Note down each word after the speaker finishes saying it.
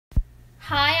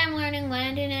Hi, I'm learning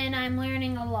Landon and I'm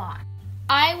learning a lot.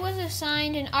 I was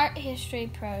assigned an art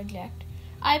history project.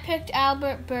 I picked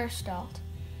Albert Bierstadt.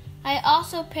 I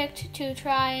also picked to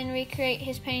try and recreate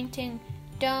his painting,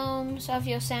 Domes of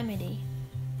Yosemite.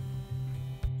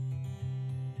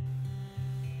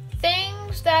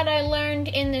 Things that I learned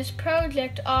in this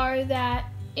project are that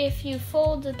if you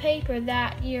fold the paper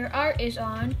that your art is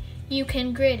on, you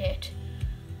can grid it.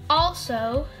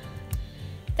 Also,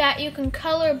 that you can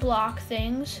color block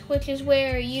things, which is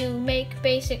where you make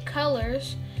basic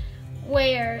colors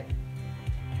where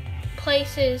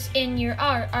places in your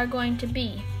art are going to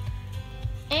be.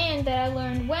 And that I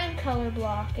learned when color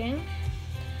blocking,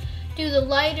 do the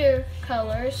lighter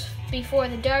colors before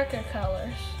the darker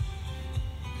colors.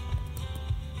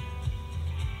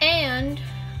 And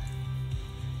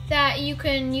that you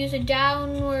can use a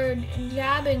downward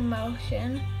jabbing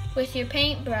motion with your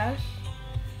paintbrush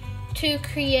to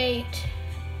create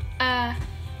an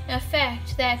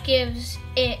effect that gives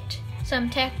it some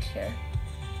texture.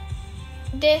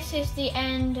 This is the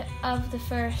end of the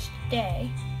first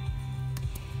day.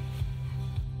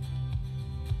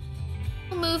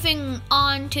 Moving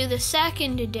on to the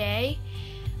second day.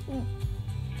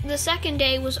 The second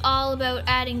day was all about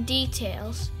adding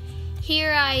details.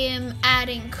 Here I am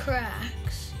adding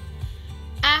cracks.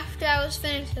 After I was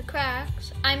finished the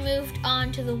cracks, I moved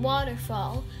on to the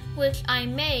waterfall, which I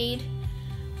made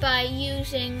by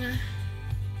using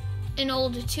an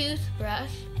old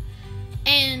toothbrush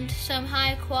and some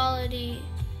high quality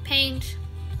paint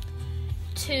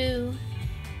to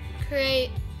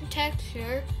create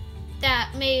texture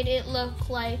that made it look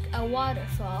like a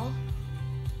waterfall.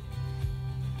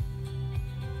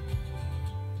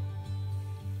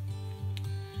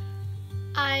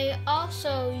 I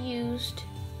also used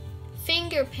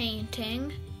finger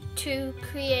painting to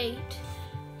create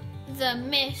the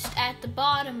mist at the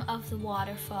bottom of the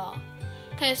waterfall,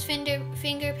 because finger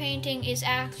painting is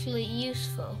actually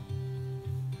useful.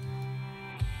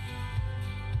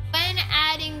 When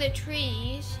adding the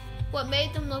trees, what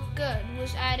made them look good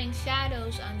was adding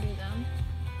shadows under them.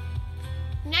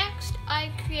 Next,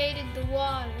 I created the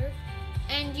water,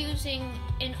 and using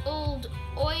an old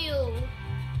oil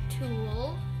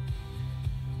tool,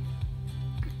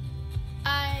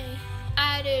 I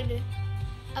added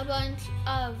a bunch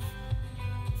of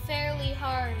fairly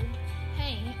hard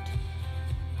paint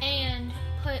and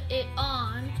put it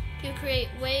on to create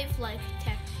wave-like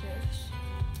textures.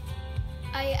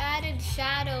 I added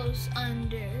shadows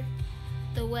under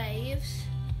the waves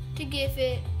to give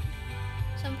it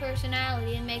some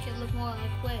personality and make it look more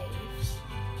like waves.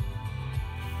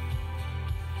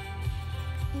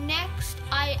 Next,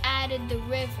 I added the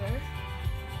river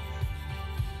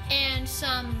and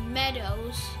some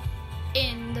meadows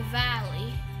in the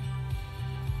valley.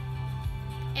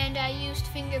 And I used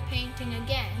finger painting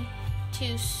again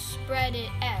to spread it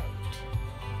out.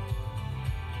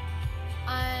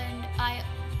 And I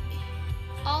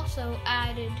also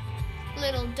added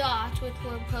little dots which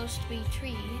were supposed to be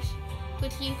trees,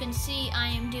 which you can see I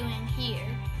am doing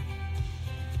here.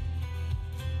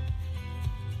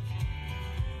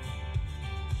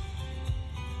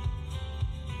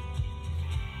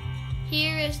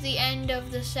 Here is the end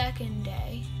of the second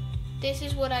day. This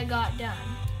is what I got done.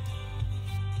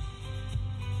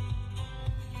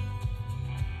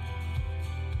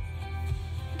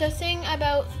 The thing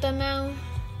about the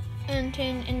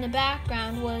mountain in the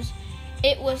background was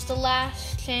it was the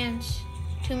last chance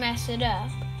to mess it up,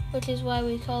 which is why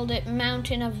we called it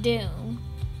Mountain of Doom.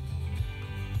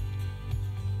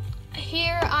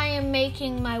 Here I am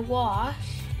making my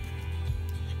wash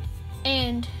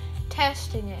and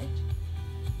testing it.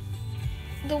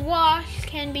 The wash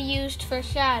can be used for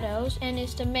shadows and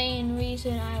is the main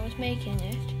reason I was making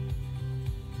it.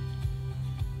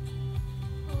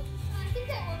 Well, I think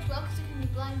that works well because it can be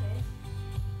blended.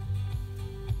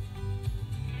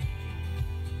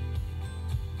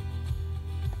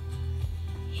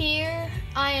 Here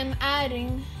I am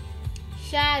adding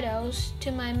shadows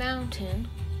to my mountain.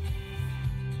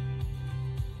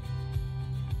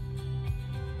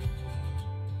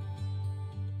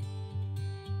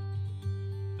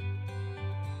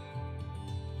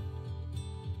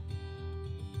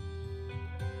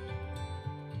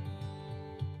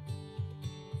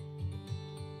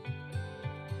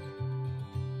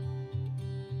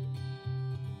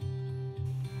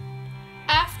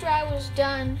 After I was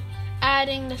done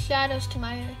adding the shadows to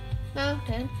my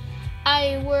mountain,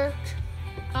 I worked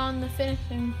on the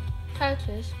finishing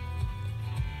touches.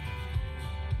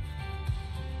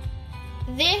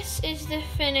 This is the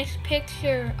finished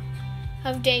picture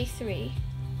of day 3.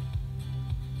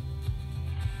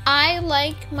 I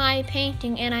like my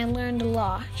painting and I learned a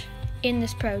lot in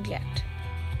this project.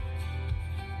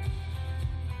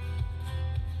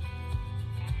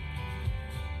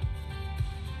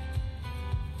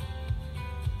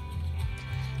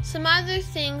 Some other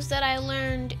things that I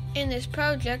learned in this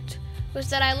project was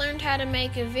that I learned how to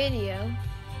make a video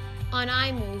on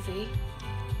iMovie.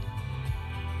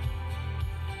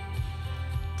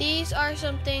 These are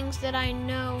some things that I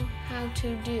know how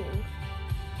to do.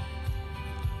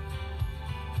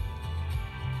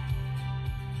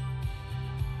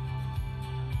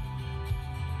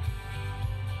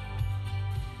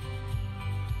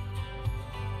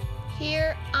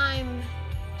 Here I'm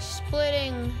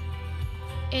splitting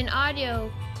an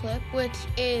audio clip, which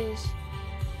is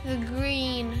the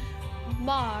green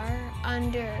bar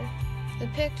under the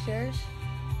pictures,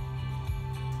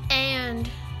 and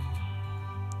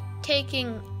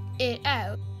taking it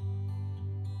out.